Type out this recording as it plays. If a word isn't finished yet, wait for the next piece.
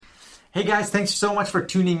Hey guys, thanks so much for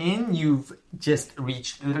tuning in. You've just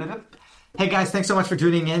reached... Hey guys, thanks so much for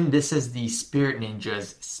tuning in. This is the Spirit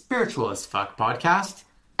Ninjas Spiritual as Fuck podcast.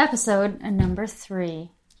 Episode number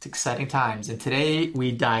 3. It's exciting times. And today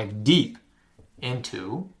we dive deep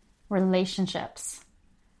into... relationships.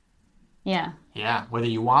 Yeah. Yeah, whether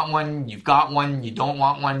you want one, you've got one, you don't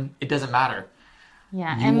want one, it doesn't matter.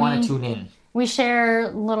 Yeah. You want to tune in. We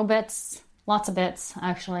share little bits, lots of bits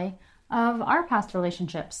actually, of our past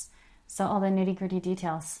relationships. So all the nitty-gritty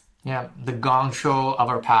details. Yeah, the gong show of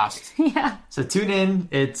our past. Yeah. So tune in.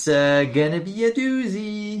 It's gonna be a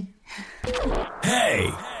doozy.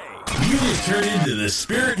 Hey, you just turned into the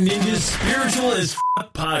Spirit Ninjas Spiritual as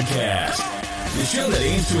Fuck podcast. The show that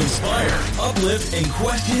aims to inspire, uplift, and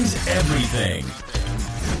questions everything.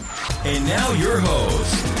 And now your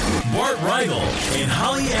hosts, Bart Rigel and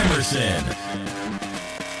Holly Emerson.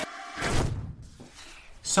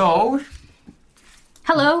 So...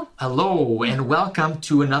 Hello, and welcome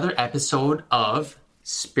to another episode of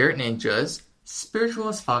Spirit Ninjas Spiritual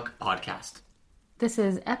as Fuck podcast. This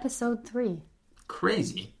is episode 3.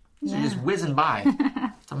 Crazy. These are Yeah. just whizzing by.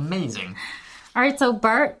 It's amazing. All right, so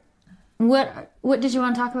Bart, what did you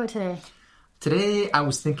want to talk about today? Today, I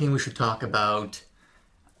was thinking we should talk about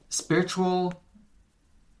spiritual...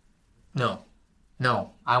 No.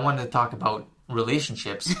 I wanted to talk about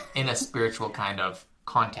relationships in a spiritual kind of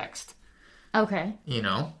context. Okay. You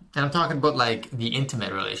know? And I'm talking about, like, the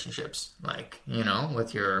intimate relationships. Like, you know,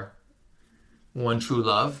 with your one true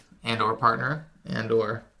love and or partner and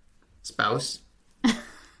or spouse. I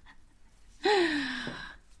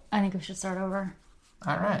think we should start over.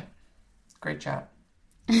 All right. Great job.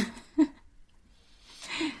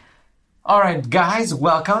 All right, guys.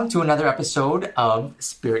 Welcome to another episode of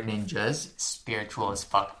Spirit Ninjas Spiritual as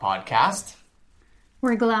Fuck podcast.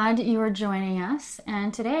 We're glad you are joining us.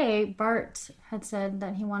 And today, Bart had said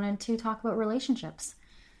that he wanted to talk about relationships.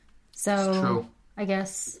 So, It's true. I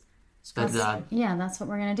guess... That's that's what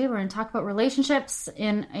we're going to do. We're going to talk about relationships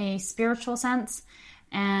in a spiritual sense.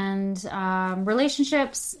 And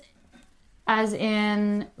relationships as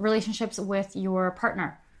in relationships with your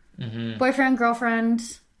partner. Mm-hmm. Boyfriend,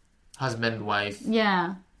 girlfriend. husband, wife.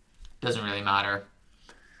 Yeah. Doesn't really matter.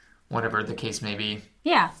 Whatever the case may be.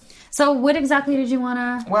 Yeah. So what exactly did you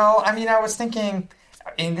want to... Well, I mean, I was thinking,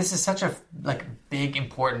 and this is such a big,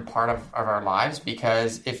 important part of our lives,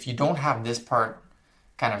 because if you don't have this part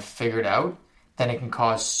kind of figured out, then it can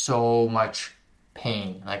cause so much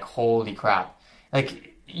pain. Like, holy crap.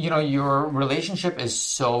 Like, you know, your relationship is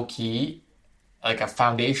so key, like a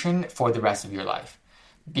foundation for the rest of your life.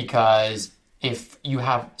 Because if you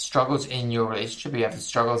have struggles in your relationship, you have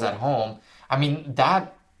struggles at home, I mean,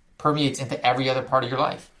 that permeates into every other part of your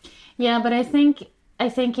life. Yeah, but I think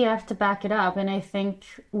you have to back it up, and I think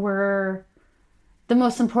the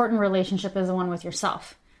most important relationship is the one with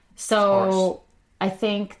yourself. So I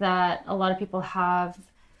think that a lot of people have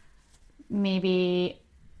maybe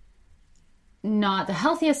not the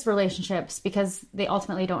healthiest relationships because they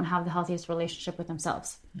ultimately don't have the healthiest relationship with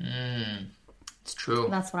themselves. It's true.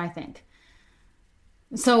 That's what I think.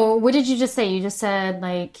 So what did you just say? You just said,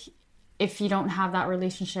 like, if you don't have that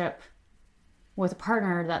relationship with a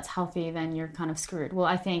partner that's healthy, then you're kind of screwed. Well,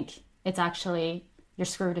 I think it's actually you're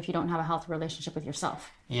screwed if you don't have a healthy relationship with yourself.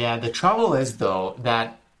 Yeah, the trouble is, though,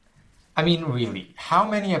 that, I mean, really, how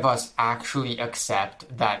many of us actually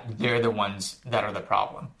accept that they're the ones that are the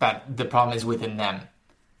problem? That the problem is within them?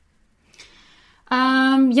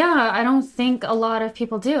 Yeah, I don't think a lot of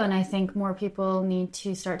people do, and I think more people need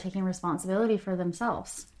to start taking responsibility for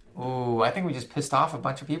themselves. Ooh, I think we just pissed off a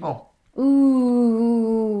bunch of people.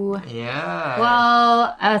 Ooh. Yeah.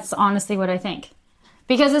 Well, that's honestly what I think.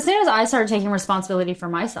 Because as soon as I started taking responsibility for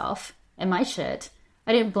myself and my shit,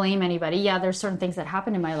 I didn't blame anybody. Yeah, there's certain things that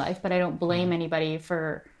happened in my life, but I don't blame anybody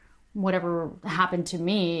for whatever happened to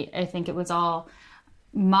me. I think it was all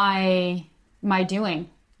my doing.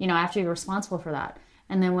 You know, I have to be responsible for that.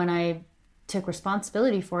 And then when I took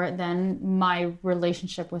responsibility for it, then my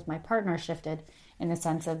relationship with my partner shifted in the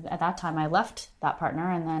sense of at that time I left that partner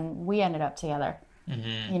and then we ended up together.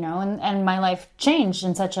 Mm-hmm. You know, and my life changed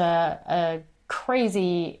in such a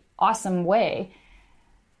crazy, awesome way.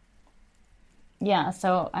 Yeah,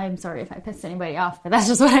 so I'm sorry if I pissed anybody off, but that's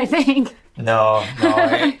just what I think. No.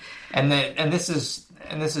 and this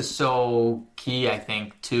is so key, I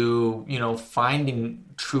think, to, you know, finding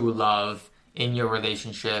true love in your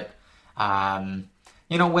relationship.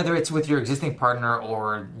 You know, whether it's with your existing partner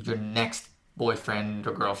or your next boyfriend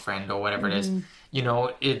or girlfriend or whatever it is, you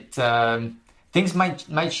know, things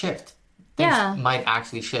might shift. Things might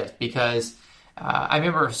actually shift because I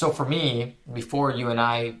remember, so for me, before you and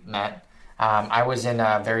I met, I was in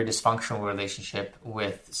a very dysfunctional relationship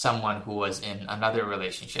with someone who was in another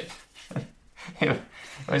relationship. It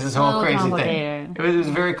was this whole crazy thing. It was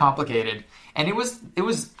very complicated, and it was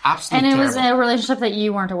absolutely And it terrible. was a relationship that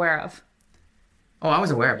you weren't aware of. Oh, I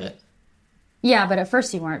was aware of it. Yeah, but at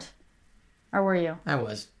first you weren't. Or were you? I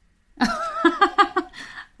was.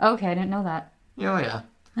 Okay, I didn't know that. Oh, yeah.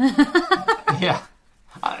 Yeah.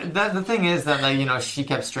 The thing is that, like, you know, she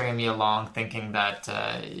kept stringing me along thinking that,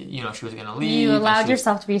 you know, she was going to leave. You allowed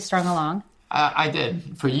yourself to be strung along. I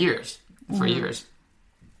did, for years. For years.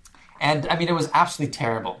 And, I mean, it was absolutely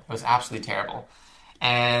terrible. It was absolutely terrible.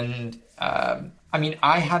 And, I mean,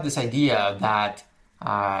 I had this idea that,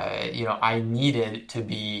 you know, I needed to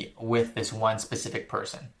be with this one specific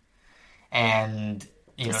person. And,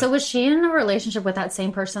 you know... So was she in a relationship with that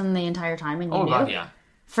same person the entire time and you knew? God, yeah.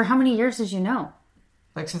 For how many years did you know?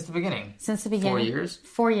 Like, since the beginning. Since the beginning? 4 years.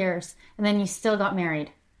 4 years. And then you still got married.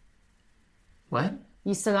 What?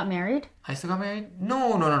 You still got married? I still got married?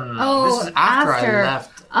 No. Oh, this is after I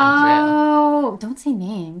left Andrea. Oh, don't say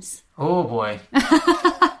names. Oh, boy.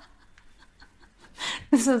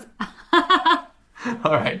 This is...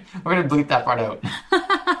 All right. We're going to bleep that part out.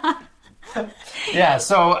 Yeah,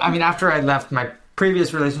 so, I mean, after I left my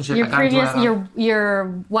previous relationship...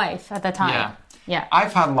 Your wife at the time. Yeah.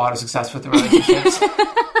 I've had a lot of success with the relationships.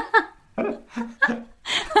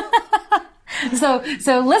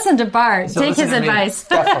 So listen to Bart. Take his advice.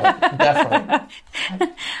 Definitely.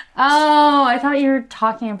 Oh, I thought you were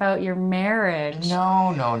talking about your marriage. No.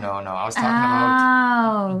 I was talking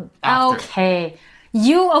about... Oh, after.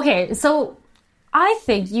 Okay, so I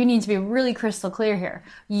think you need to be really crystal clear here.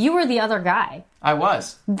 You were the other guy. I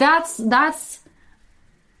was. That's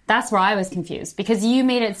where I was confused, because you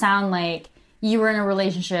made it sound like you were in a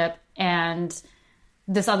relationship and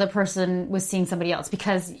this other person was seeing somebody else,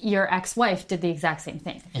 because your ex-wife did the exact same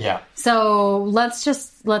thing. Yeah. So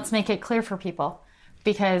let's make it clear for people,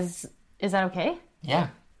 because is that okay? Yeah.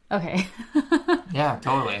 Okay. Yeah,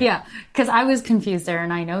 totally. Yeah, because I was confused there,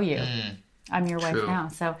 and I know you. I'm your wife now.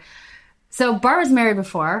 So Bart was married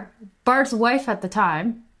before. Bart's wife at the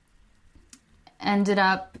time ended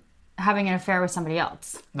up having an affair with somebody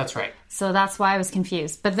else. That's right. So that's why I was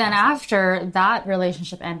confused. But then after that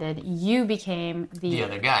relationship ended, you became the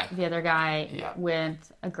other guy. The other guy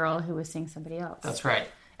with a girl who was seeing somebody else. That's right.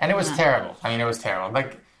 And it was terrible. I mean, it was terrible.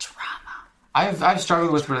 Like, drama. I've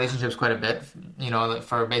struggled with relationships quite a bit, you know,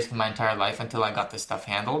 for basically my entire life until I got this stuff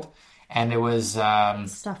handled. And it was...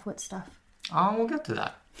 What stuff? Oh, we'll get to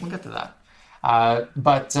that.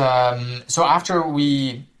 So after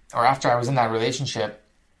I was in that relationship,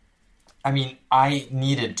 I mean, I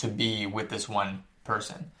needed to be with this one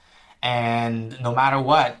person. And no matter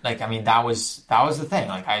what, like, I mean, that was the thing.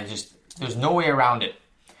 Like, there's no way around it.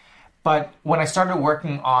 But when I started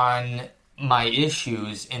working on my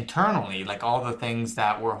issues internally, like all the things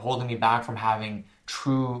that were holding me back from having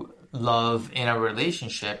true love in a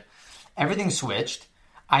relationship, everything switched.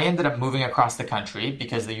 I ended up moving across the country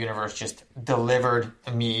because the universe just delivered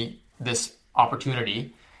me this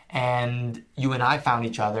opportunity. And you and I found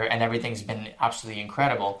each other, and everything's been absolutely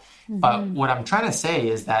incredible. Mm-hmm. But what I'm trying to say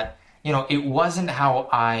is that, you know, it wasn't how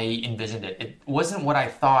I envisioned it. It wasn't what I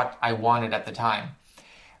thought I wanted at the time.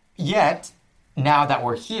 Yet, now that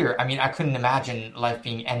we're here, I mean, I couldn't imagine life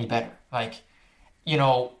being any better. Like, you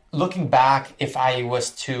know, looking back, if I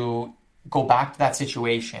was to go back to that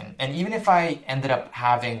situation, and even if I ended up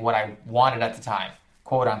having what I wanted at the time,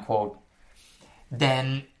 quote unquote,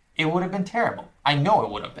 then it would have been terrible. I know it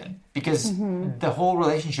would have been, because the whole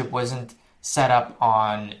relationship wasn't set up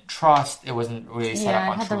on trust. It wasn't really set up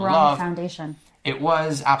on true love. Yeah, it had the wrong foundation. It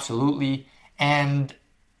was, absolutely. And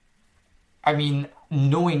I mean,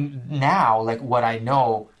 knowing now, like what I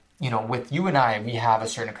know, you know, with you and I, we have a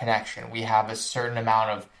certain connection. We have a certain amount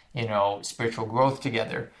of, you know, spiritual growth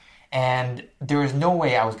together. And there was no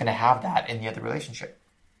way I was going to have that in the other relationship.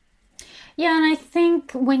 Yeah, and I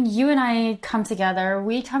think when you and I come together,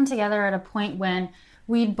 we come together at a point when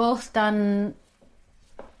we'd both done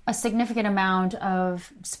a significant amount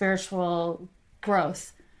of spiritual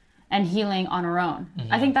growth and healing on our own.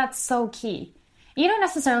 Mm-hmm. I think that's so key. You don't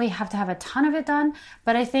necessarily have to have a ton of it done,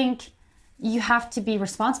 but I think you have to be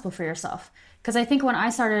responsible for yourself. Because I think when I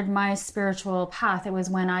started my spiritual path, it was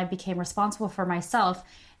when I became responsible for myself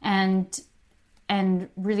and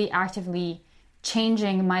really actively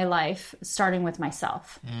changing my life, starting with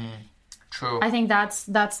myself. True. I think that's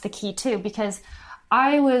the key too, because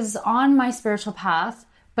I was on my spiritual path,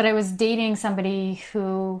 but I was dating somebody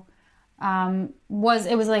who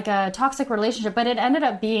was like a toxic relationship, but it ended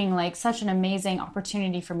up being like such an amazing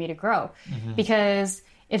opportunity for me to grow. Mm-hmm. Because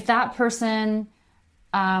if that person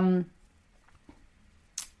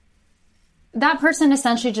that person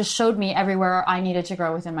essentially just showed me everywhere I needed to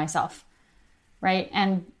grow within myself, right?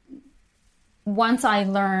 And once I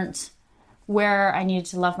learned where I needed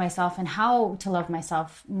to love myself and how to love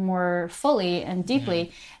myself more fully and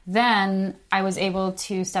deeply, then I was able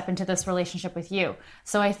to step into this relationship with you.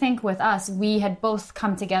 So I think with us, we had both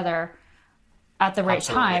come together at the right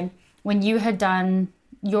time when you had done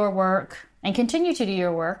your work and continue to do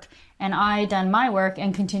your work, and I done my work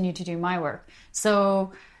and continue to do my work.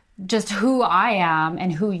 So just who I am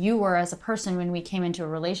and who you were as a person when we came into a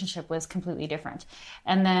relationship was completely different.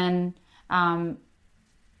 And then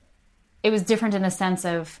it was different in the sense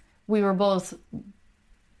of we were both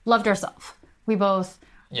loved ourselves. We both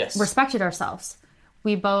respected ourselves.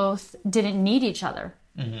 We both didn't need each other.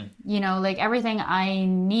 You know, like everything I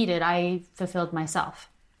needed, I fulfilled myself.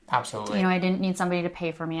 Absolutely. You know, I didn't need somebody to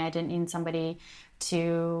pay for me. I didn't need somebody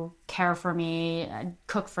to care for me,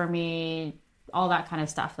 cook for me, all that kind of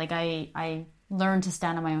stuff. Like I learned to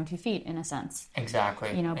stand on my own 2 feet in a sense.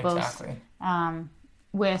 Exactly. You know, both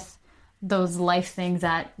with those life things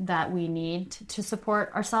that we need to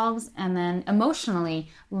support ourselves, and then emotionally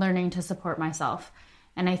learning to support myself.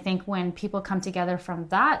 And I think when people come together from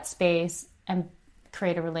that space and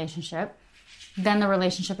create a relationship, then the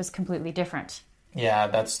relationship is completely different. Yeah,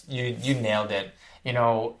 that's you nailed it. You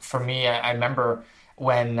know, for me, I remember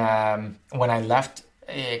when I left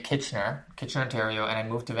Kitchener, Ontario, and I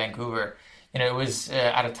moved to Vancouver. You know, it was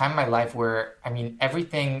at a time in my life where, I mean,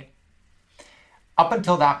 everything up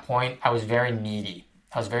until that point, I was very needy.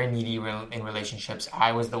 I was very needy in relationships.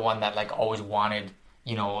 I was the one that like always wanted,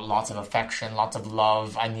 you know, lots of affection, lots of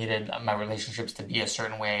love. I needed my relationships to be a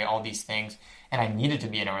certain way, all these things, and I needed to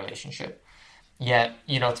be in a relationship. Yet,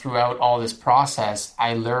 you know, throughout all this process,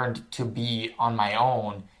 I learned to be on my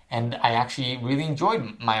own, and I actually really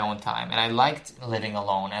enjoyed my own time, and I liked living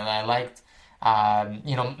alone, and I liked,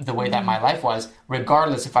 you know, the way that my life was,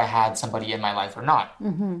 regardless if I had somebody in my life or not.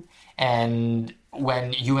 And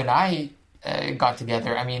when you and I got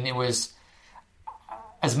together, I mean, it was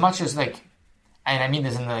as much as like, and I mean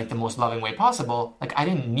this in like the most loving way possible, like I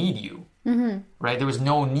didn't need you, right? There was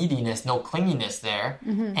no neediness, no clinginess there,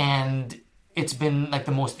 and it's been like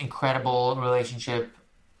the most incredible relationship.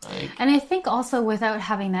 And I think also without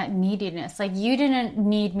having that neediness, like you didn't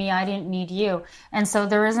need me, I didn't need you. And so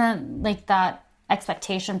there isn't like that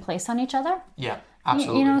expectation placed on each other. Yeah,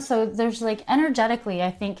 absolutely. You know, so there's like energetically,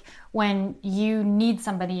 I think when you need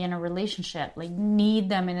somebody in a relationship, like need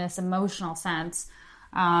them in this emotional sense,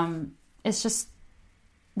 it's just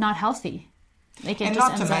not healthy. Like it and just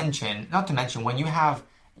not to mention when you have,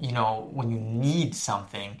 you know, when you need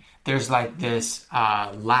something, there's like this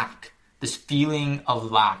lack, this feeling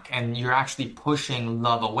of lack, and you're actually pushing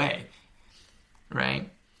love away, right?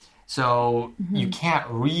 So you can't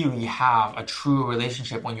really have a true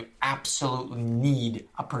relationship when you absolutely need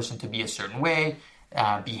a person to be a certain way,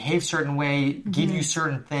 behave certain way, give you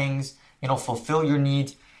certain things, you know, fulfill your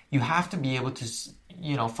needs. You have to be able to,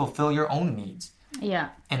 you know, fulfill your own needs. Yeah.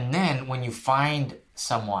 And then when you find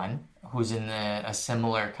someone who's in a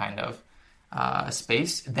similar kind of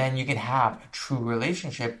space, then you can have a true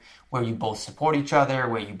relationship where you both support each other,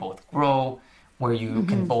 where you both grow, where you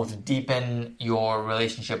can both deepen your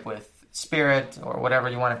relationship with spirit or whatever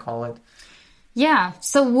you want to call it. Yeah.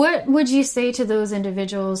 So what would you say to those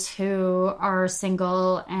individuals who are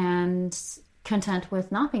single and content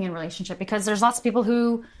with not being in a relationship? Because there's lots of people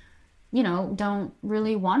who, you know, don't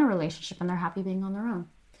really want a relationship and they're happy being on their own.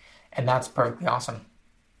 And that's perfectly awesome.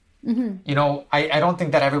 You know, I don't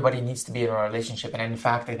think that everybody needs to be in a relationship. And in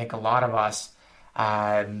fact, I think a lot of us,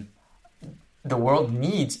 the world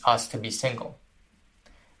needs us to be single,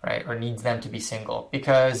 right? Or needs them to be single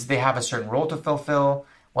because they have a certain role to fulfill,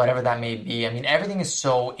 whatever that may be. I mean, everything is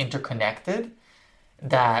so interconnected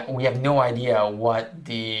that we have no idea what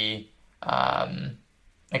the,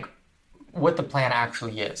 what the plan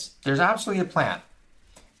actually is. There's absolutely a plan,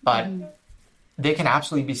 but they can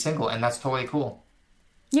absolutely be single, and that's totally cool.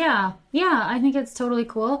 Yeah, I think it's totally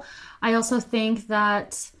cool. I also think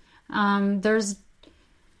that I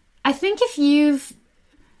think if you've,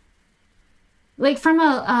 like from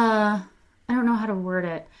I don't know how to word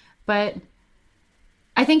it, but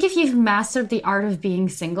I think if you've mastered the art of being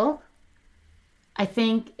single, I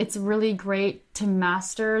think it's really great to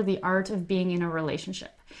master the art of being in a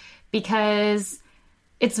relationship, because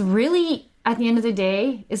it's really, at the end of the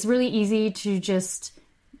day, it's really easy to just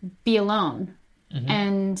be alone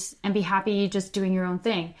and be happy just doing your own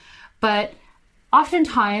thing. But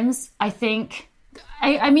oftentimes I think,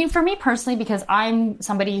 I mean, for me personally, because I'm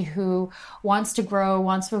somebody who wants to grow,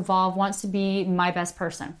 wants to evolve, wants to be my best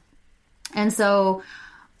person. And so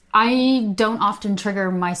I don't often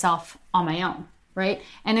trigger myself on my own, right?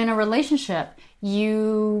 And in a relationship,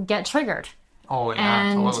 you get triggered. Oh,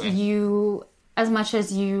 yeah, and totally. you, as much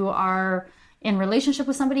as you are in relationship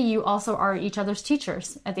with somebody, you also are each other's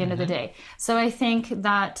teachers at the end of the day. So I think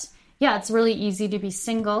that, yeah, it's really easy to be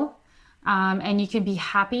single, and you can be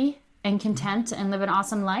happy and content and live an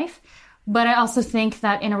awesome life. But I also think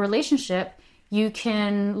that in a relationship, you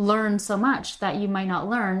can learn so much that you might not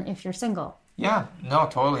learn if you're single. Yeah, no,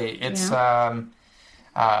 totally. It's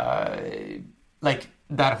like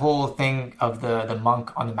that whole thing of the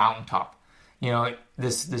monk on the mountaintop. You know,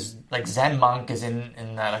 this like Zen monk is in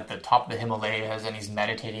like the top of the Himalayas, and he's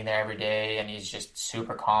meditating there every day, and he's just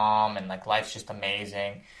super calm, and like life's just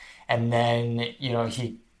amazing. And then, you know,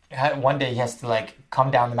 one day he has to like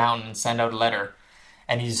come down the mountain and send out a letter.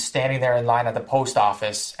 And he's standing there in line at the post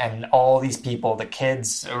office, and all these people, the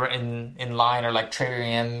kids are in line, are like triggering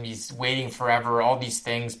him. He's waiting forever, all these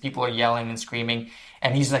things. People are yelling and screaming,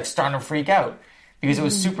 and he's like starting to freak out because it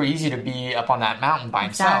was super easy to be up on that mountain by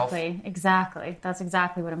himself. Exactly. That's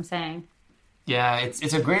exactly what I'm saying. Yeah,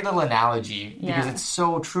 it's a great little analogy because it's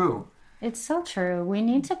so true. It's so true. We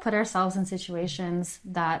need to put ourselves in situations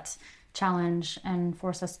that challenge and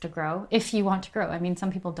force us to grow, if you want to grow. I mean,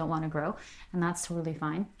 some people don't want to grow, and that's totally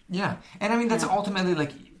fine. Yeah. And I mean, that's ultimately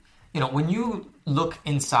like, you know, when you look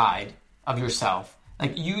inside of yourself,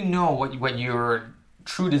 like, you know what your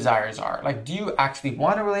true desires are. Like, do you actually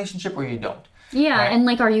want a relationship or you don't? Yeah. Right? And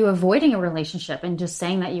like, are you avoiding a relationship and just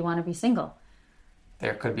saying that you want to be single?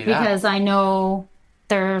 There could be that. Because I know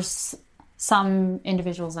there's some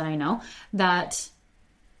individuals that I know that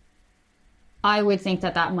I would think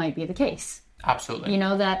that might be the case. Absolutely. You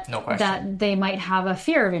know, that no question. That they might have a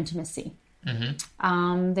fear of intimacy.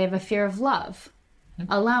 Mm-hmm. They have a fear of love,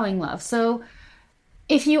 allowing love. So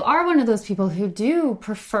if you are one of those people who do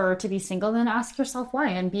prefer to be single, then ask yourself why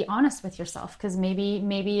and be honest with yourself, because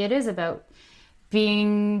maybe it is about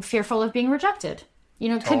being fearful of being rejected. You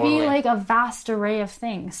know, it could be like a vast array of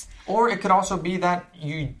things. Or it could also be that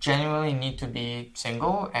you genuinely need to be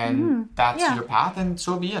single, and that's your path, and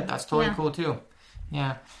so be it. That's totally cool too.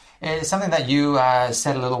 Yeah. Something that you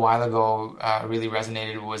said a little while ago really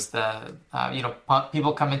resonated was the, you know,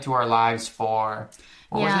 people come into our lives for...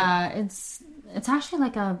 What was it? It's actually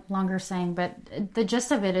like a longer saying, but the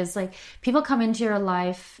gist of it is like, people come into your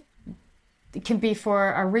life, it can be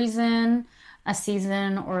for a reason, a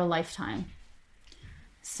season, or a lifetime.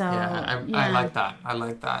 So I like that. I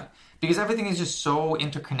like that. Because everything is just so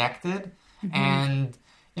interconnected. And,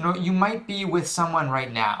 you know, you might be with someone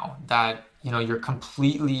right now that, you know, you're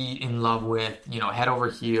completely in love with, you know, head over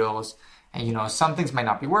heels. And, you know, some things might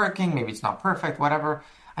not be working. Maybe it's not perfect, whatever.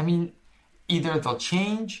 I mean, either they'll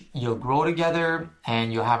change, you'll grow together,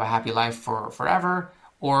 and you'll have a happy life for forever,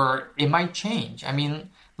 or it might change. I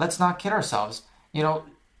mean, let's not kid ourselves. You know,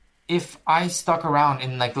 if I stuck around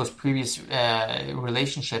in like those previous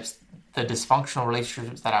relationships, the dysfunctional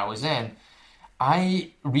relationships that I was in,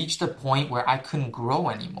 I reached a point where I couldn't grow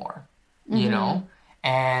anymore, you know,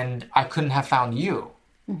 and I couldn't have found you.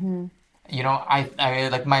 You know, I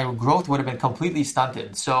like, my growth would have been completely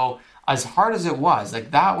stunted. So as hard as it was,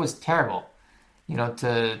 like, that was terrible, you know,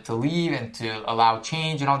 to leave and to allow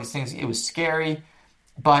change and all these things. It was scary,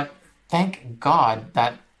 but thank God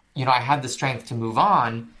that, you know, I had the strength to move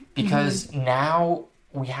on, because now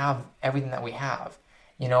we have everything that we have,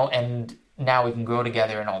 you know, and now we can grow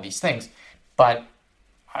together and all these things. But,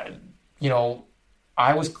 you know,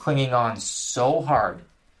 I was clinging on so hard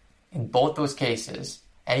in both those cases,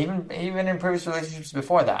 and even in previous relationships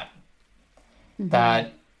before that,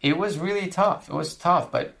 that it was really tough. It was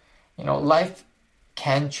tough, but, you know, life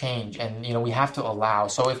can change, and, you know, we have to allow.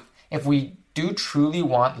 So if we do truly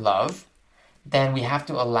want love, then we have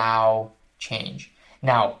to allow change.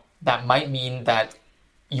 Now, that might mean that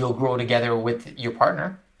you'll grow together with your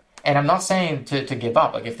partner. And I'm not saying to give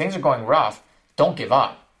up. Like, if things are going rough, don't give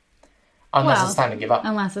up. Unless it's time to give up.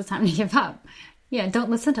 Unless it's time to give up. Yeah, don't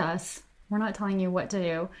listen to us. We're not telling you what to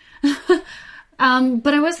do.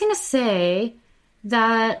 But I was going to say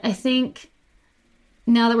that I think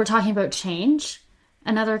now that we're talking about change,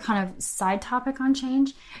 another kind of side topic on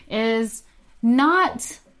change is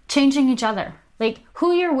not changing each other. Like,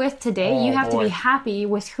 who you're with today, you have to be happy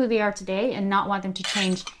with who they are today and not want them to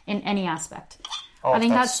change in any aspect. I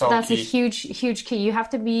think that's a huge key. You have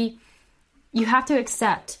to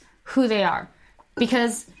accept who they are,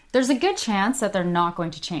 because there's a good chance that they're not going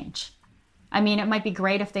to change. I mean, it might be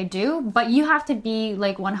great if they do, but you have to be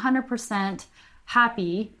like 100%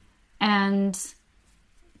 happy and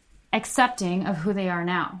accepting of who they are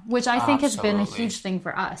now, which I think has been a huge thing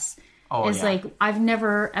for us. Like, I've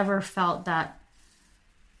never ever felt that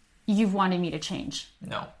you've wanted me to change.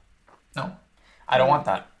 No. I don't want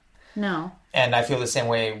that. No. And I feel the same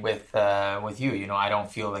way with you. You know, I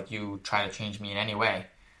don't feel like you try to change me in any way.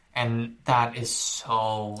 And that is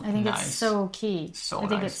so I think nice. it's so key. So I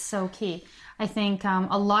think it's so key. I think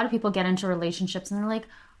a lot of people get into relationships and they're like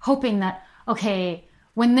hoping that, okay,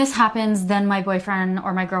 when this happens, then my boyfriend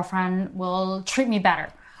or my girlfriend will treat me better.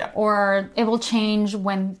 Yeah. Or it will change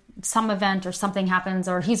when some event or something happens,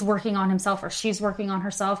 or he's working on himself or she's working on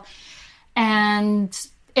herself, and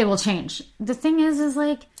it will change. The thing is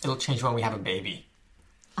like... It'll change when we have a baby.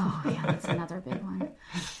 Oh, yeah, that's another big one.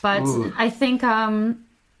 But Ooh. I think,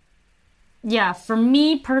 yeah, for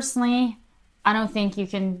me personally, I don't think you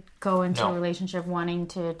can go into a relationship wanting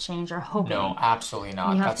to change or hoping. No, absolutely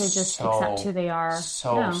not. You have to just accept who they are.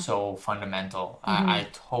 So fundamental. I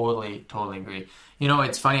totally agree. You know,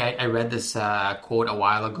 it's funny. I read this quote a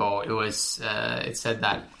while ago. It said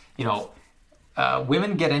that, you know,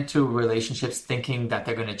 women get into relationships thinking that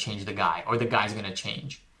they're going to change the guy or the guy's going to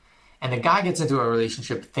change. And the guy gets into a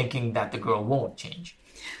relationship thinking that the girl won't change.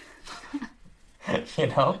 You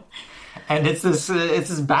know? And it's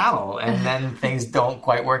this battle, and then things don't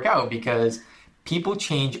quite work out because people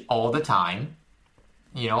change all the time.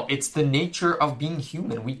 You know, it's the nature of being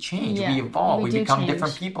human. We change, we evolve, we become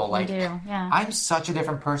different people. Like, I'm such a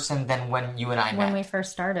different person than when you and I met. When we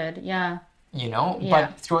first started, You know,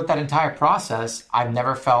 but throughout that entire process, I've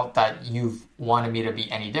never felt that you've wanted me to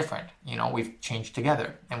be any different. You know, we've changed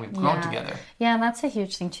together and we've grown together. Yeah, and that's a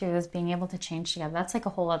huge thing too, is being able to change together. That's like a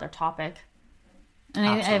whole other topic. And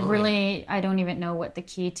I don't even know what the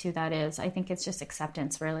key to that is. I think it's just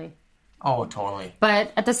acceptance, really. Oh, totally.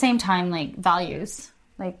 But at the same time, like values,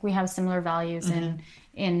 like we have similar values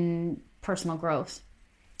in personal growth.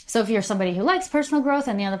 So if you're somebody who likes personal growth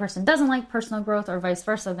and the other person doesn't like personal growth or vice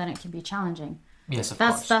versa, then it can be challenging. Yes, of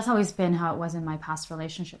course. That's always been how it was in my past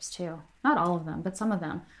relationships too. Not all of them, but some of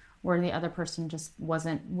them, where the other person just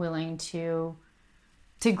wasn't willing to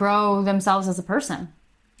grow themselves as a person.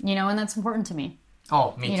 You know, and that's important to me.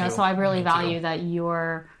 Oh, me too. You know, so I really value that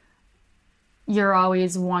you're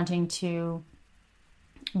always wanting to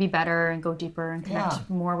be better and go deeper and connect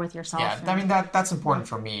more with yourself. Yeah, I mean, that's important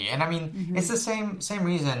for me. And I mean, it's the same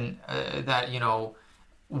reason that, you know,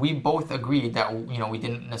 we both agreed that, you know, we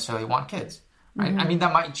didn't necessarily want kids, right? I mean,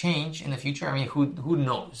 that might change in the future. I mean, who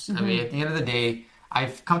knows? I mean, at the end of the day,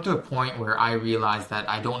 I've come to a point where I realize that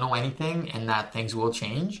I don't know anything and that things will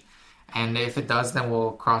change. And if it does, then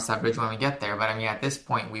we'll cross that bridge when we get there. But I mean, at this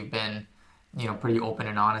point, we've been, you know, pretty open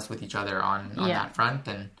and honest with each other on that front.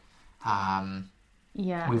 And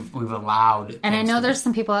we've allowed. And I know there's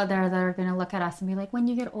some people out there that are going to look at us and be like, when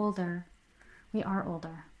you get older, we are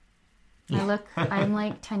older. Yeah. I'm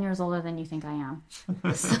like 10 years older than you think I am.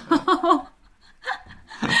 So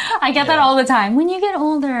I get that all the time. When you get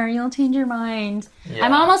older, you'll change your mind. Yeah.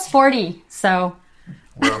 I'm almost 40, so.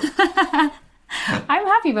 I'm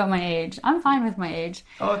happy about my age. I'm fine with my age.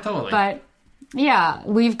 Oh, totally. But yeah,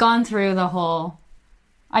 we've gone through the whole...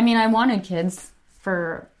 I mean, I wanted kids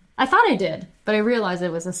I thought I did, but I realized it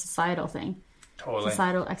was a societal thing. Totally.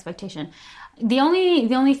 Societal expectation. The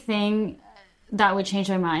only thing that would change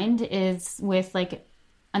my mind is with like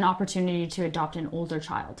an opportunity to adopt an older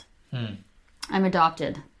child. I'm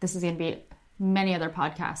adopted. This is going to be many other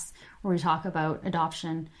podcasts where we talk about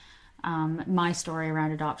adoption. My story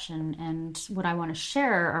around adoption and what I want to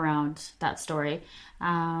share around that story.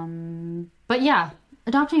 But yeah,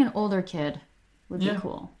 adopting an older kid would be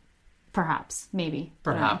cool. Perhaps, maybe.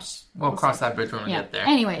 Perhaps. We'll cross that bridge when we get there.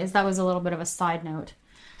 Anyways, that was a little bit of a side note.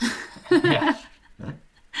 Yeah,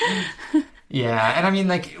 and I mean,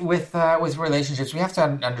 like with relationships, we have to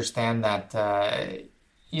understand that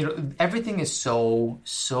you know, everything is so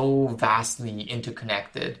vastly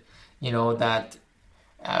interconnected. You know that.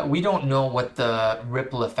 We don't know what the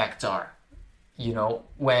ripple effects are. You know,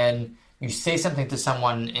 when you say something to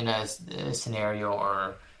someone in a scenario,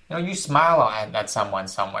 or you know, you smile at someone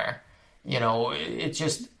somewhere. You know, it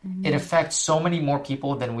just it affects so many more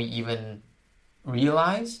people than we even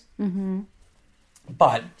realize.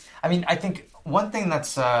 But I mean, I think one thing that's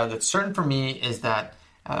certain for me is that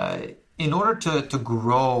in order to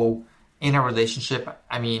grow in a relationship,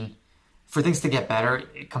 I mean, for things to get better,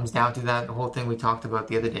 it comes down to that whole thing we talked about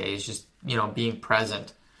the other day, is just, you know, being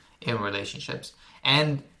present in relationships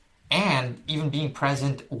and even being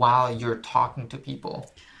present while you're talking to people,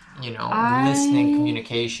 you know, listening,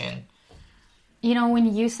 communication. You know,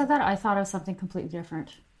 when you said that, I thought of something completely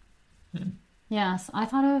different. Yes, I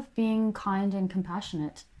thought of being kind and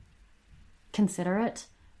compassionate, considerate.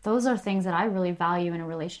 Those are things that I really value in a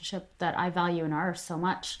relationship, that I value in ours so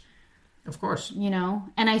much. Of course. You know?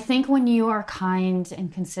 And I think when you are kind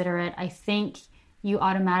and considerate, I think you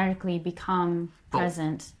automatically become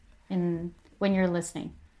present when you're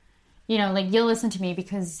listening. You know, like you'll listen to me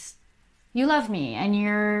because you love me and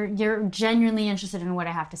you're genuinely interested in what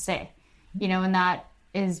I have to say. You know, and that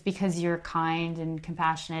is because you're kind and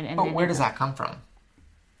compassionate. And But where does that come from?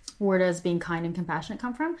 Where does being kind and compassionate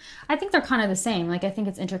come from? I think they're kind of the same. Like, I think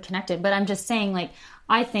it's interconnected. But I'm just saying, like,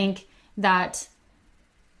 I think that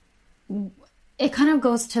it kind of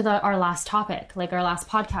goes to our last topic, like our last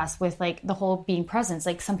podcast with, like, the whole being present.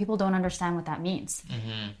 Like, some people don't understand what that means.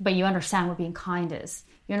 But you understand what being kind is.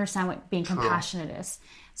 You understand what being compassionate is.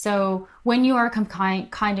 So when you are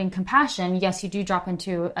kind and compassion, yes, you do drop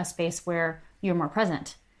into a space where you're more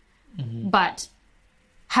present. But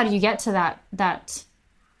how do you get to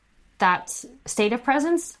that state of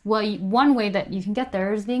presence? Well, one way that you can get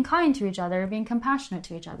there is being kind to each other, being compassionate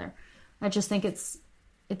to each other. I just think it's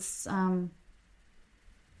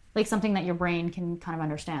like something that your brain can kind of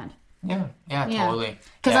understand. Yeah, totally.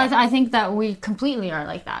 Because I think that we completely are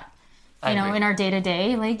like that. You know, in our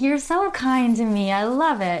day-to-day, like, you're so kind to me. I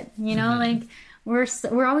love it. You know, like, we're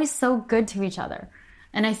always so good to each other.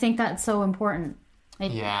 And I think that's so important.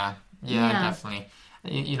 Like, yeah, definitely.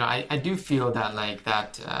 You know, I do feel that, like,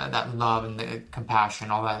 that love and the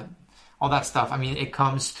compassion, all that stuff. I mean, it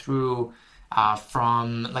comes through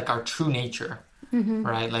from, like, our true nature,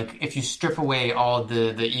 right? Like, if you strip away all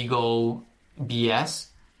the ego BS,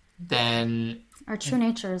 then our true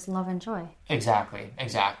nature is love and joy. Exactly.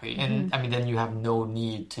 And I mean, then you have no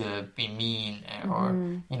need to be mean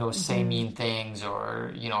or, you know, say mean things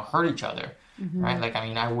or, you know, hurt each other, right? Like, I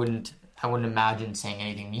mean, I wouldn't imagine saying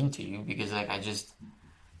anything mean to you because, like, I just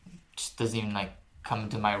doesn't even, like, come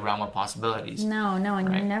to my realm of possibilities. No, and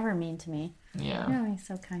right? You're never mean to me. Yeah. You're always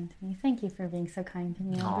so kind to me. Thank you for being so kind to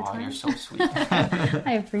me all the time. Oh, you're so sweet.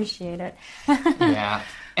 I appreciate it. Yeah.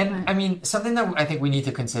 And I mean, something that I think we need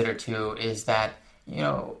to consider too is that, you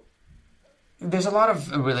know, there's a lot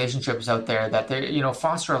of relationships out there that they, you know,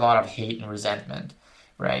 foster a lot of hate and resentment,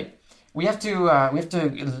 right? We have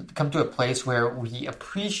to come to a place where we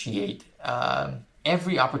appreciate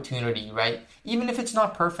every opportunity, right? Even if it's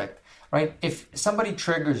not perfect, right? If somebody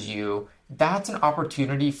triggers you, that's an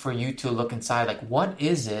opportunity for you to look inside, like, what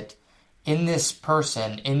is it in this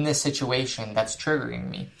person, in this situation that's triggering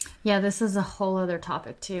me? Yeah, this is a whole other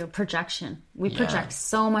topic too. Projection. We project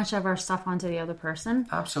so much of our stuff onto the other person.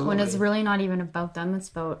 Absolutely. When it's really not even about them, it's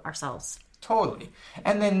about ourselves. Totally.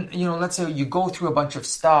 And then, you know, let's say you go through a bunch of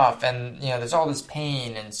stuff and, you know, there's all this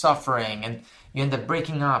pain and suffering and you end up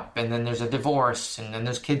breaking up and then there's a divorce and then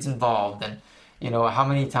there's kids involved and, you know, how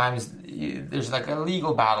many times there's like a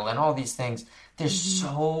legal battle and all these things. There's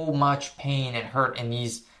so much pain and hurt in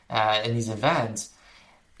these events,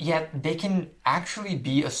 yet they can actually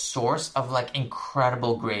be a source of, like,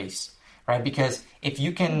 incredible grace, right? Because if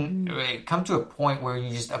you can come to a point where you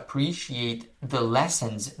just appreciate the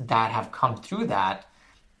lessons that have come through that,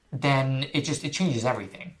 then it changes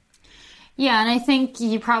everything. Yeah, and I think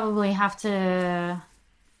you probably have to,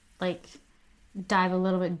 like, dive a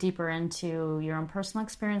little bit deeper into your own personal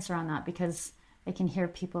experience around that, because I can hear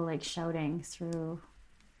people, like, shouting through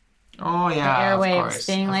the airwaves,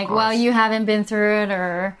 being like, well, you haven't been through it,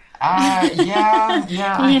 or yeah you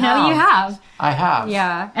have. I have.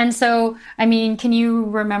 Yeah. And so, I mean, can you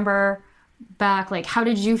remember back, like, how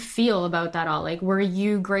did you feel about that all? Like, were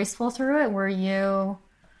you graceful through it? Were you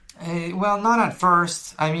well, not at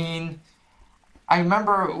first. I mean, I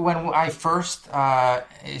remember when I first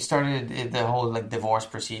started the whole, like, divorce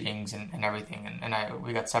proceedings and everything, and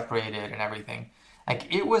we got separated and everything.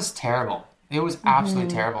 Like, it was terrible. It was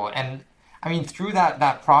absolutely terrible. And I mean, through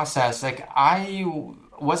that process, like, I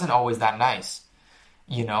wasn't always that nice,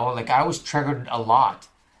 you know, like, I was triggered a lot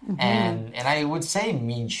and I would say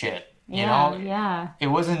mean shit, you know. It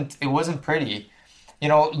wasn't pretty, you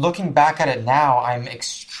know. Looking back at it now, I'm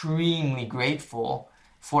extremely grateful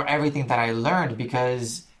for everything that I learned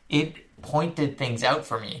because it pointed things out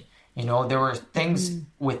for me. You know, there were things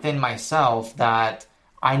within myself that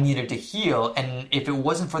I needed to heal. And if it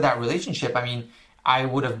wasn't for that relationship, I mean, I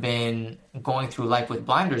would have been going through life with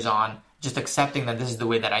blinders on, just accepting that this is the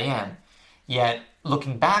way that I am. Yet,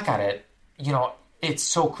 looking back at it, you know, it's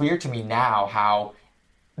so clear to me now how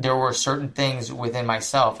there were certain things within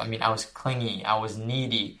myself. I mean, I was clingy, I was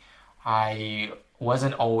needy, I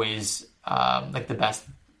wasn't always like the best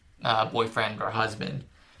boyfriend or husband.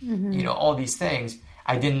 You know, all these things.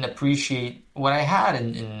 I didn't appreciate what I had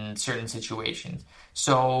in certain situations.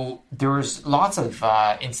 So there was lots of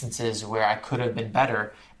instances where I could have been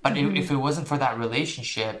better. But if it wasn't for that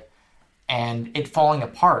relationship and it falling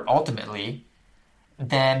apart ultimately,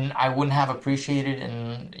 then I wouldn't have appreciated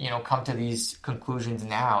and, come to these conclusions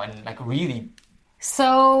now and like really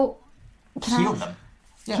So heal them.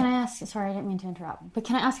 Yeah. Can I ask, sorry, I didn't mean to interrupt, but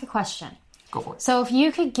can I ask a question? Go for it. So if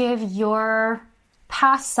you could give your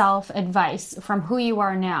past self advice from who you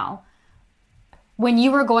are now, when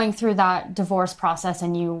you were going through that divorce process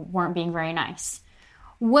and you weren't being very nice,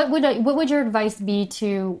 what would your advice be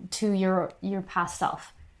to your past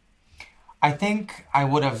self? I think I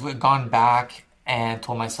would have gone back and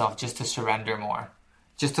told myself just to surrender more,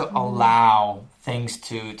 just to allow things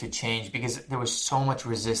to change, because there was so much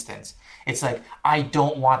resistance. It's like, I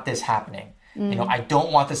don't want this happening. I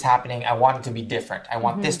don't want this happening. I want it to be different. I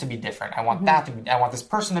want this to be different. I want that to be, I want this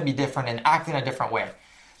person to be different and act in a different way.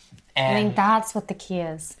 And I think that's what the key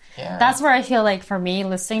is. Yeah. That's where I feel like for me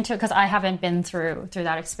listening to it, because I haven't been through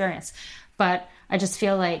that experience, but I just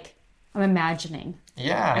feel like I'm imagining.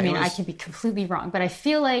 Yeah. I mean, I could be completely wrong, but I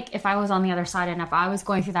feel like if I was on the other side and if I was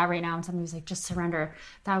going through that right now and somebody was like, just surrender,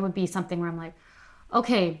 that would be something where I'm like,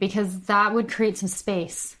 okay, because that would create some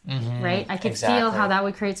space, right? I could feel how that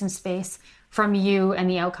would create some space from you and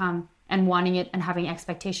the outcome and wanting it and having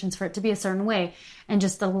expectations for it to be a certain way and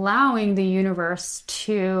just allowing the universe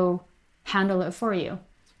to handle it for you.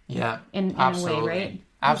 Yeah. In a way, right?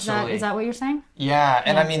 Absolutely. Is that what you're saying? Yeah.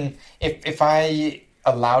 And I mean, if I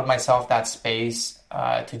allowed myself that space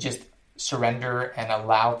to just surrender and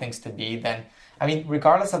allow things to be, then, I mean,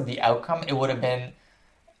 regardless of the outcome, it would have been,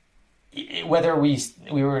 whether we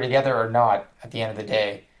were together or not at the end of the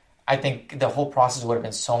day, I think the whole process would have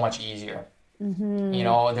been so much easier.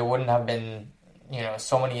 There wouldn't have been,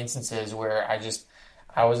 so many instances where I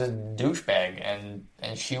was a douchebag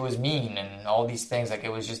and she was mean and all these things. Like,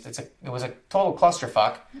 it was a total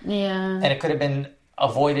clusterfuck. Yeah. And it could have been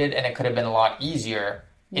avoided and it could have been a lot easier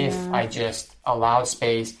if I just allowed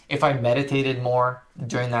space, if I meditated more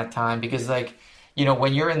during that time. Because, like,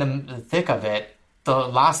 when you're in the thick of it, the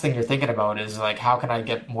last thing you're thinking about is like, how can I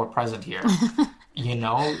get more present here? You're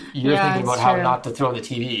thinking about how not to throw the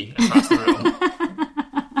TV across the room.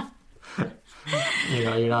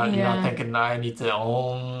 You're not thinking, I need to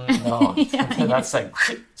own. No, that's like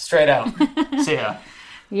straight out. See ya.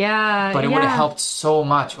 Yeah. But it would have helped so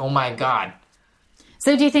much. Oh my God.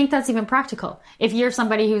 So do you think that's even practical? If you're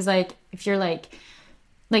somebody who's like, if you're like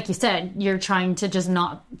you said, you're trying to just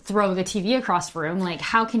not throw the TV across the room, like,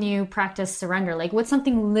 how can you practice surrender? Like, what's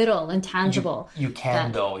something little and tangible? You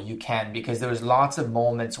can, because there was lots of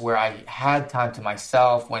moments where I had time to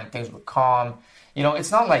myself when things were calm.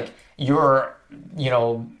 It's not like your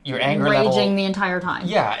anger level raging the entire time.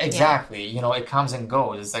 Yeah, exactly. Yeah. It comes and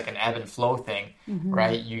goes. It's like an ebb and flow thing,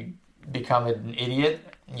 right? You become an idiot,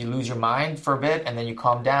 you lose your mind for a bit, and then you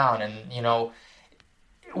calm down. And,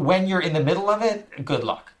 when you're in the middle of it, good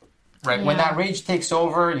luck, right? Yeah. When that rage takes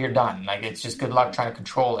over, you're done. Like, it's just good luck trying to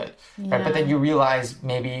control it, right? But then you realize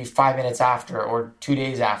maybe 5 minutes after or 2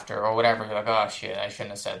 days after or whatever, you're like, oh shit, I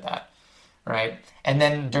shouldn't have said that, right? And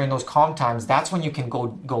then during those calm times, that's when you can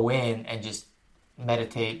go in and just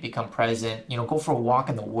meditate, become present, go for a walk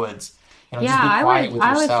in the woods, just be quiet with yourself.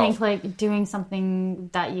 I would think like doing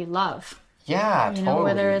something that you love. Yeah, totally.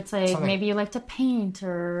 Whether it's like maybe you like to paint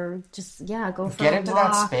or just go for a walk. Get into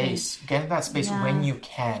that space. Get into that space when you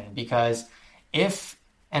can, because if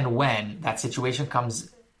and when that situation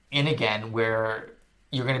comes in again where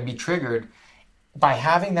you're going to be triggered, by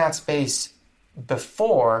having that space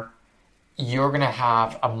before, you're going to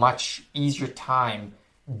have a much easier time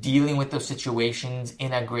dealing with those situations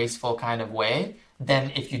in a graceful kind of way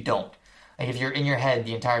than if you don't. Like, if you're in your head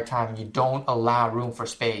the entire time and you don't allow room for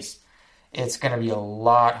space, it's going to be a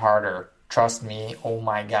lot harder. Trust me. Oh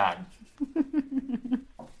my God.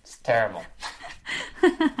 It's terrible.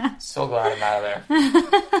 So glad I'm out of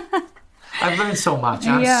there. I've learned so much.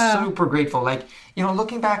 I'm super grateful. Like,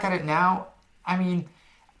 looking back at it now, I mean,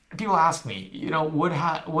 people ask me, would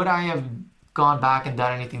I have gone back and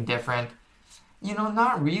done anything different?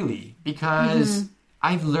 Not really, because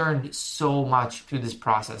I've learned so much through this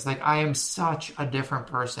process. Like, I am such a different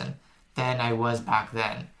person than I was back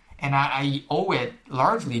then. And I owe it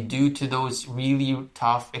largely due to those really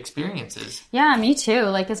tough experiences. Yeah, me too.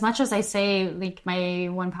 Like, as much as I say, like, my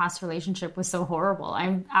one past relationship was so horrible,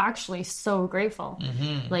 I'm actually so grateful.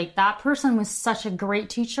 Like, that person was such a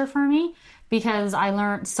great teacher for me, because I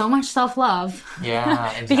learned so much self-love.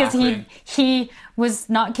 Yeah, exactly. Because he was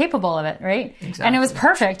not capable of it, right? Exactly. And it was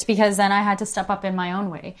perfect, because then I had to step up in my own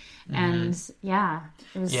way. And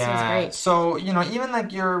it was great. So, even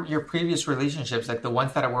like your previous relationships, like the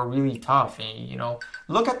ones that were really tough,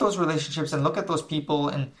 look at those relationships and look at those people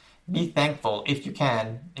and be thankful if you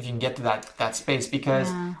can get to that space,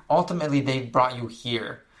 because ultimately they brought you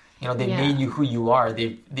here. You know, they've Yeah. made you who you are.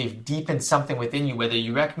 They've deepened something within you, whether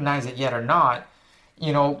you recognize it yet or not.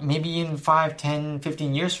 You know, maybe in 5, 10,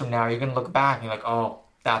 15 years from now, you're going to look back and you're like, oh,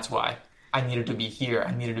 that's why I needed to be here.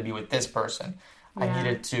 I needed to be with this person. I Yeah.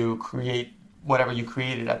 needed to create whatever you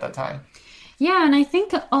created at that time. Yeah, and I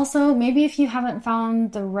think also maybe if you haven't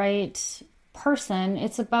found the right person,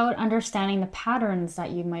 it's about understanding the patterns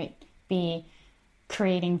that you might be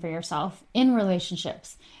creating for yourself in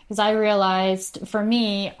relationships. Because I realized for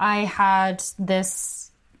me, I had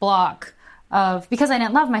this block of, because I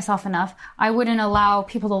didn't love myself enough, I wouldn't allow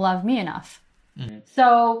people to love me enough.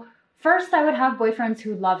 So first I would have boyfriends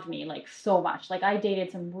who loved me like so much. Like I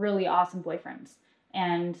dated some really awesome boyfriends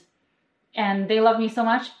and they loved me so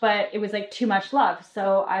much, but it was like too much love.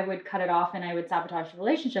 So I would cut it off and I would sabotage the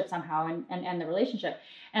relationship somehow and end the relationship.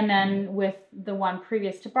 And then with the one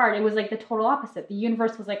previous to Bart, it was like the total opposite. The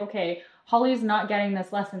universe was like, okay, Holly's not getting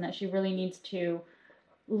this lesson that she really needs to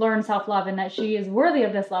learn self-love and that she is worthy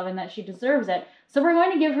of this love and that she deserves it. So we're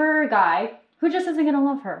going to give her a guy who just isn't going to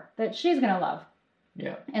love her, that she's going to love.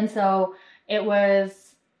 Yeah. And so that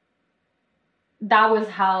was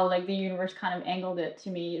how like the universe kind of angled it to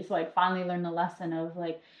me. So I finally learned the lesson of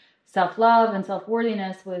like self-love and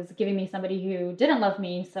self-worthiness was giving me somebody who didn't love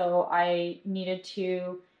me. So I needed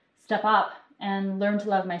to step up and learn to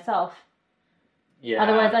love myself. Yeah.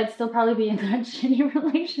 Otherwise, I'd still probably be in that shitty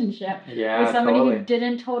relationship Yeah, with somebody totally. who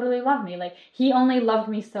didn't totally love me. Like, he only loved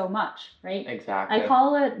me so much, right? Exactly. I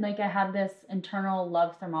call it, like, I had this internal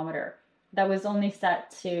love thermometer that was only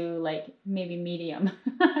set to, like, maybe medium.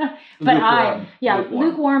 But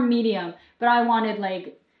lukewarm medium. But I wanted,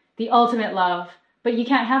 like, the ultimate love. But you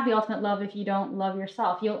can't have the ultimate love if you don't love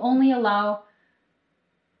yourself. You'll only allow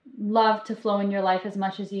love to flow in your life as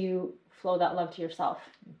much as you flow that love to yourself.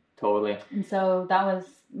 Totally. And so that was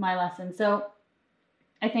my lesson. So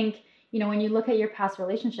I think, you know, when you look at your past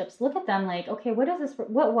relationships, look at them like, okay, what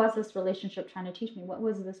was this relationship trying to teach me? What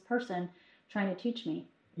was this person trying to teach me?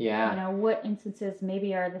 Yeah. You know, what instances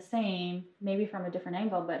maybe are the same, maybe from a different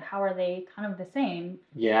angle, but how are they kind of the same?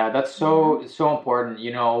 Yeah, that's so important.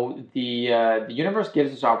 You know, the universe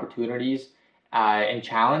gives us opportunities and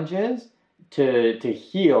challenges to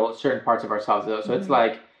heal certain parts of ourselves. So it's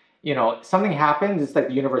like, you know, something happens, it's like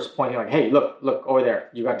the universe pointing like, hey, look over there.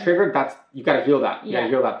 You got triggered, you got to heal that. You got to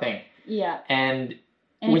heal that thing. Yeah. And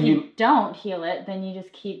And when if you don't heal it, then you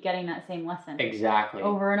just keep getting that same lesson. Exactly.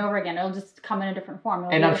 Over and over again. It'll just come in a different form.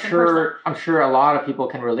 And I'm sure a lot of people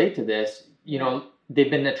can relate to this. You know,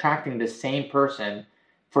 they've been attracting the same person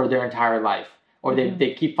for their entire life. Or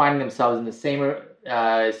they keep finding themselves in the same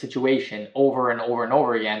situation over and over and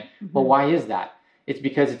over again. But why is that? It's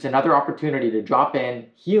because it's another opportunity to drop in,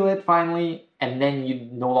 heal it finally, and then you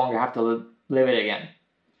no longer have to live it again.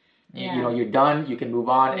 Yeah. You know, you're done, you can move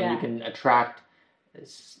on, and you can attract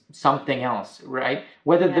something else, right?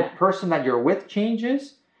 Whether the person that you're with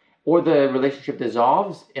changes or the relationship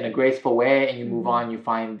dissolves in a graceful way and you move on, you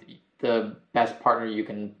find the best partner you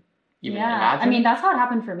can even imagine. I mean, that's how it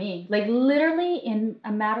happened for me. Like, literally in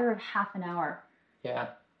a matter of half an hour. Yeah.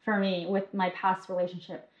 For me, with my past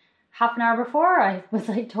relationship. Half an hour before, I was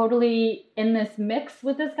like totally in this mix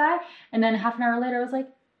with this guy. And then half an hour later, I was like,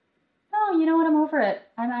 oh, you know what? I'm over it.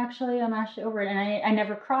 I'm actually over it. And I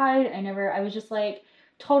never cried. I was just like,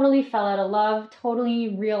 totally fell out of love,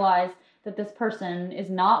 totally realized that this person is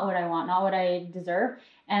not what I want, not what I deserve.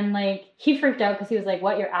 And like, he freaked out because he was like,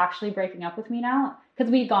 what, you're actually breaking up with me now? Because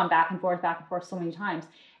we'd gone back and forth so many times.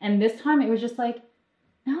 And this time it was just like,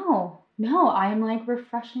 no, I'm like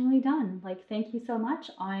refreshingly done. Like, thank you so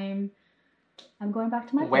much. I'm going back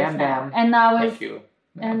to my place now. And that was, thank you.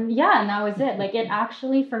 And and that was it. Like, it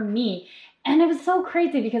actually, for me, and it was so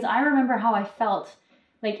crazy because I remember how I felt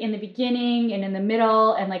like in the beginning and in the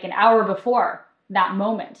middle and like an hour before that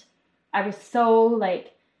moment. I was so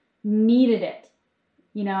like needed it.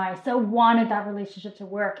 You know, I so wanted that relationship to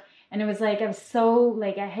work. And it was like, I was so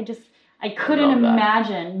like, I couldn't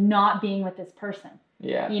imagine not being with this person.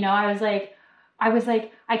 Yeah. You know, I was like,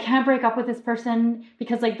 I can't break up with this person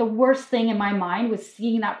because like the worst thing in my mind was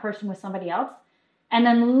seeing that person with somebody else. And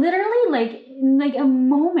then literally like in like a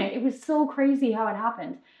moment, it was so crazy how it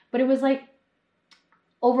happened. But it was like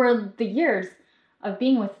over the years of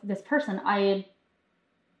being with this person, I had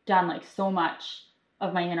done like so much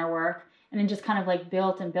of my inner work and then just kind of like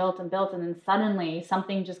built and built and built. And then suddenly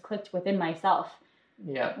something just clicked within myself.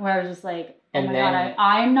 Yeah. Where I was just like, oh my God,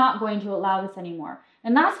 I'm not going to allow this anymore.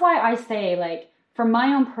 And that's why I say, like, from my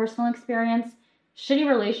own personal experience, shitty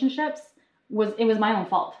relationships was my own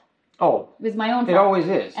fault. Oh. It was my own fault. It always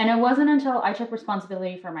is. And it wasn't until I took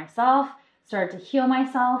responsibility for myself, started to heal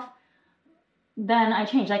myself, then I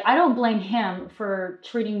changed. Like, I don't blame him for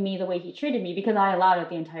treating me the way he treated me because I allowed it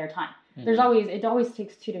the entire time. It always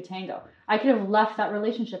takes two to tango. I could have left that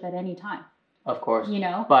relationship at any time. Of course. You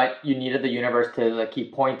know? But you needed the universe to like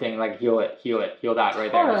keep pointing, like heal that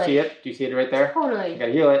right there. Do you see it? Do you see it right there? Totally. You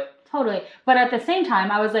gotta heal it. Totally. But at the same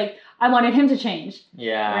time, I was like, I wanted him to change.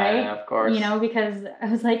 Yeah, right? Of course. You know, because I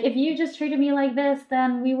was like, if you just treated me like this,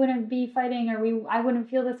 then we wouldn't be fighting, or I wouldn't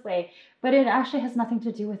feel this way. But it actually has nothing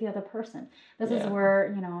to do with the other person. This is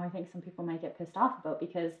where, you know, I think some people might get pissed off about,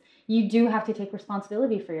 because you do have to take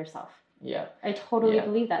responsibility for yourself. Yeah. I totally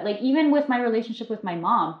believe that. Like, even with my relationship with my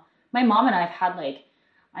mom and I have had, like,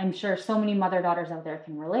 I'm sure so many mother-daughters out there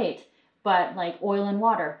can relate, but like oil and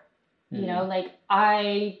water, you know, like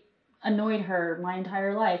I annoyed her my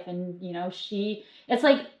entire life. And, you know, it's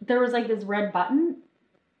like there was like this red button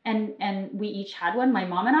and we each had one, my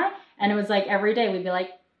mom and I, and it was like every day we'd be like,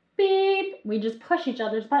 beep, we just push each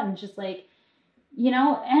other's buttons, just like, you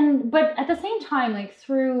know, but at the same time, like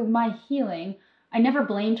through my healing, I never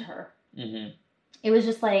blamed her. Mm-hmm. It was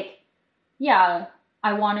just like, yeah,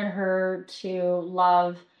 I wanted her to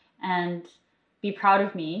love and be proud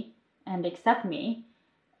of me and accept me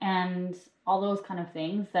and all those kind of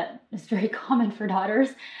things that is very common for daughters.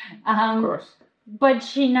 Of course. But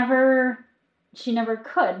she never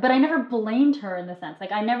could. But I never blamed her in the sense.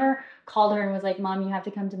 Like, I never called her and was like, Mom, you have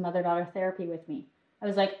to come to mother-daughter therapy with me. I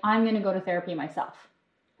was like, I'm going to go to therapy myself.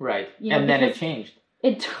 Right. You know, and then it changed.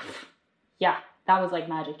 Yeah, that was like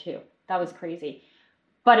magic too. That was crazy.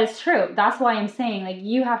 But it's true. That's why I'm saying, like,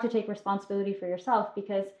 you have to take responsibility for yourself,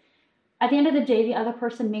 because at the end of the day, the other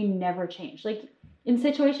person may never change. Like, in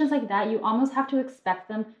situations like that, you almost have to expect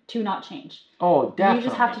them to not change. Oh, definitely. You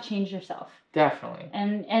just have to change yourself. Definitely.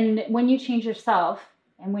 And when you change yourself,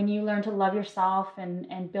 and when you learn to love yourself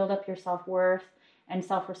and build up your self-worth and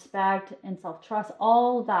self-respect and self-trust,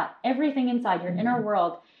 all that, everything inside your inner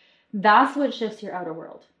world, that's what shifts your outer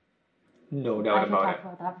world. No doubt about it. I can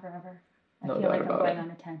talk about that forever. I no feel doubt like I'm about going it.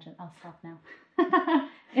 on a tangent. I'll stop now.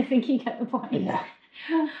 I think you get the point. Yeah.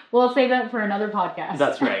 We'll save that for another podcast.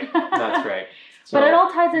 That's right. That's right. So, but it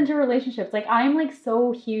all ties into relationships. Like, I'm like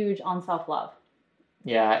so huge on self-love.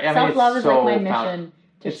 Yeah. I mean, self-love is so like my mission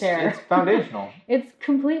to share. It's foundational. It's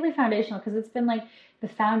completely foundational, because it's been like the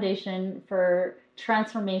foundation for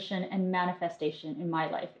transformation and manifestation in my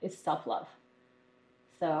life is self-love.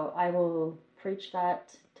 So I will preach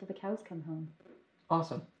that till the cows come home.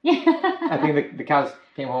 Awesome. I think the cows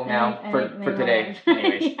came home now for today.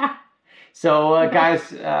 Anyways. Yeah. So,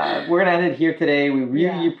 guys, we're going to end it here today. We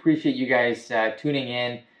really appreciate you guys tuning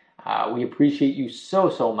in. We appreciate you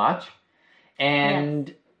so much.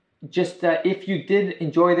 And just if you did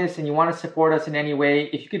enjoy this and you want to support us in any way,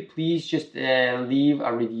 if you could please just leave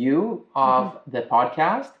a review of the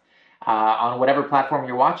podcast on whatever platform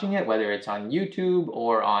you're watching it, whether it's on YouTube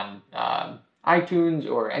or on iTunes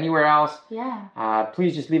or anywhere else. Yeah.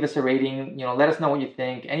 Please just leave us a rating. You know, let us know what you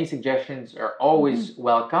think. Any suggestions are always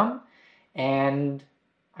welcome. And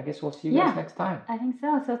I guess we'll see you guys next time. I think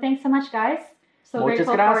so. So thanks so much, guys. So Muchas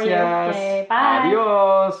grateful gracias. for you. Okay, bye.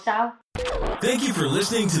 Adios. Ciao. Thank you for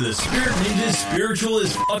listening to the Spirit Ninjas Spiritual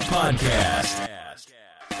as Fuck podcast.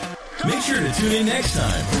 Make sure to tune in next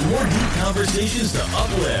time for more deep conversations to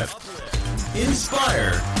uplift,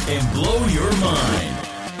 inspire, and blow your mind.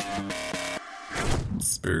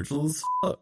 Spiritual as fuck.